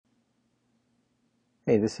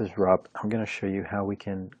Hey, this is Rob. I'm going to show you how we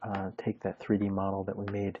can take that 3D model that we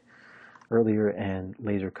made earlier and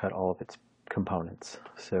laser cut all of its components.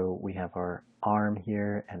 So we have our arm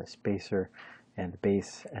here and a spacer and the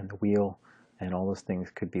base and the wheel, and all those things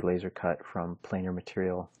could be laser cut from planar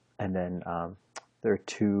material. And then there are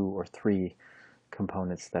 2 or 3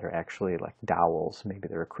 components that are actually like dowels. Maybe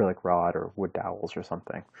they're acrylic rod or wood dowels or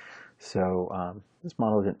something. So this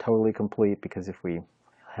model isn't totally complete because if we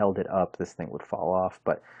held it up, this thing would fall off,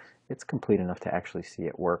 but it's complete enough to actually see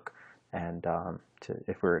it work and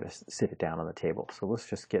if we were to sit it down on the table. So let's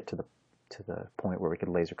just get to the point where we could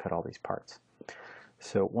laser cut all these parts.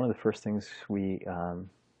 So one of the first things the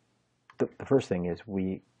first thing is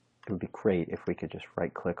it would be great if we could just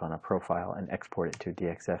right click on a profile and export it to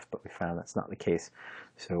DXF, but we found that's not the case.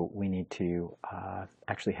 So we need to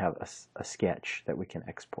actually have a sketch that we can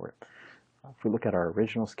export. If we look at our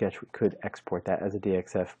original sketch, we could export that as a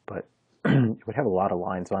DXF, but it would have a lot of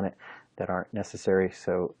lines on it that aren't necessary,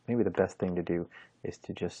 so maybe the best thing to do is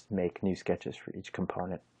to just make new sketches for each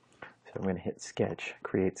component. So I'm going to hit Sketch,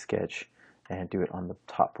 Create Sketch, and do it on the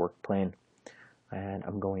top work plane. And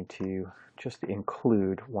I'm going to just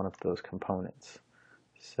include one of those components.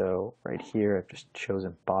 So right here, I've just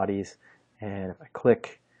chosen bodies, and if I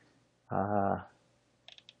click, that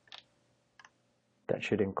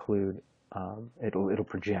should include, it'll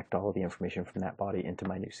project all of the information from that body into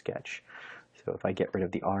my new sketch. So if I get rid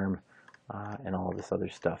of the arm and all of this other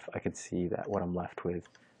stuff, I can see that what I'm left with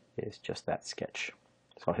is just that sketch.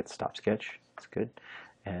 So I'll hit Stop Sketch. That's good.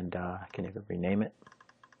 And I can even rename it.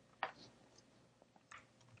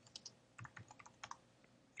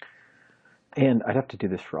 And I'd have to do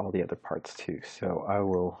this for all the other parts too, so I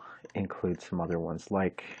will include some other ones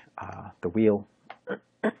like the wheel.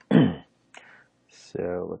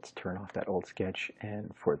 So let's turn off that old sketch,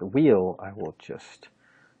 and for the wheel I will just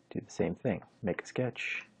do the same thing. Make a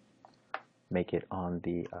sketch, make it on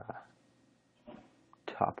the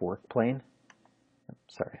top work plane.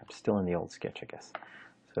 Sorry, I'm still in the old sketch, I guess.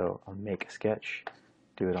 So I'll make a sketch,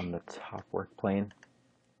 do it on the top work plane,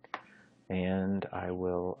 and I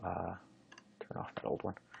will turn off that old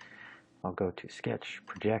one. I'll go to Sketch,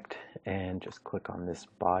 Project, and just click on this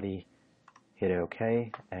body, hit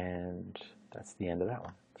OK, and that's the end of that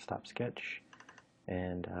one. Stop Sketch,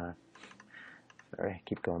 and sorry, I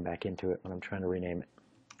keep going back into it when I'm trying to rename it.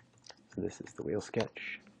 So this is the wheel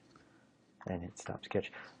sketch, and hit Stop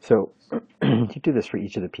Sketch. So you do this for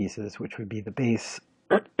each of the pieces, which would be the base,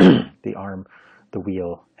 the arm, the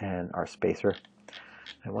wheel, and our spacer.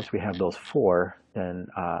 And once we have those 4, then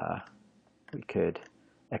we could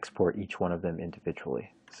export each one of them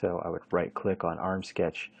individually. So I would right click on arm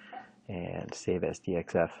sketch and save as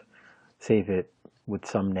DXF. Save it with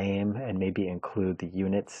some name and maybe include the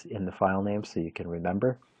units in the file name so you can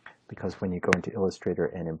remember, because when you go into Illustrator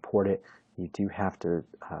and import it, you do have to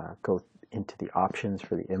go into the options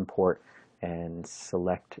for the import and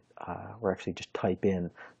select or actually just type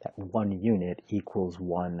in that 1 unit equals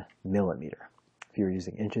 1 millimeter. If you're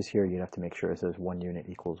using inches here, you'd have to make sure it says 1 unit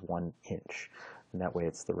equals 1 inch, and that way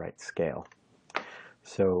it's the right scale.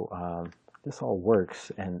 So this all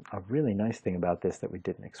works, and a really nice thing about this that we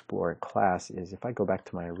didn't explore in class is if I go back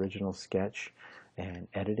to my original sketch and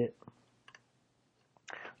edit it,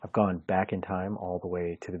 I've gone back in time all the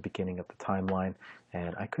way to the beginning of the timeline,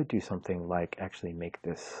 and I could do something like actually make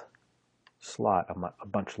this slot a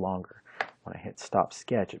bunch longer. When I hit Stop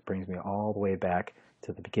Sketch, it brings me all the way back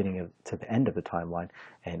to the end of the timeline,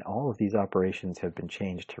 and all of these operations have been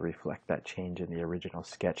changed to reflect that change in the original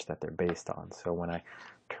sketch that they're based on. So when I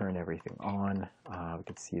turn everything on, we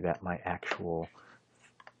can see that my actual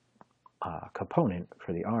component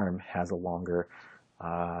for the arm has a longer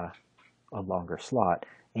slot,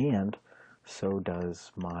 and so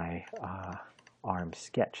does my arm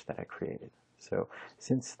sketch that I created. So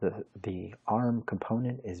since the arm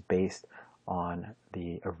component is based on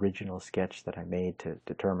the original sketch that I made to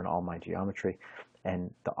determine all my geometry,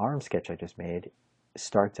 and the arm sketch I just made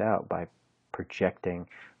starts out by projecting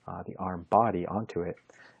the arm body onto it,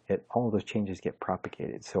 all of those changes get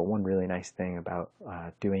propagated. So one really nice thing about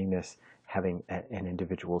doing this, having an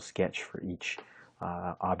individual sketch for each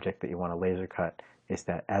object that you want to laser cut, is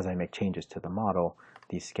that as I make changes to the model,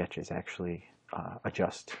 these sketches actually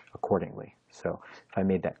adjust accordingly. So if I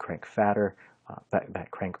made that crank fatter,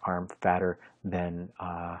 that crank arm fatter, then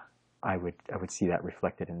I would see that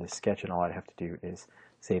reflected in this sketch, and all I'd have to do is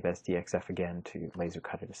save as DXF again to laser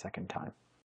cut it a second time.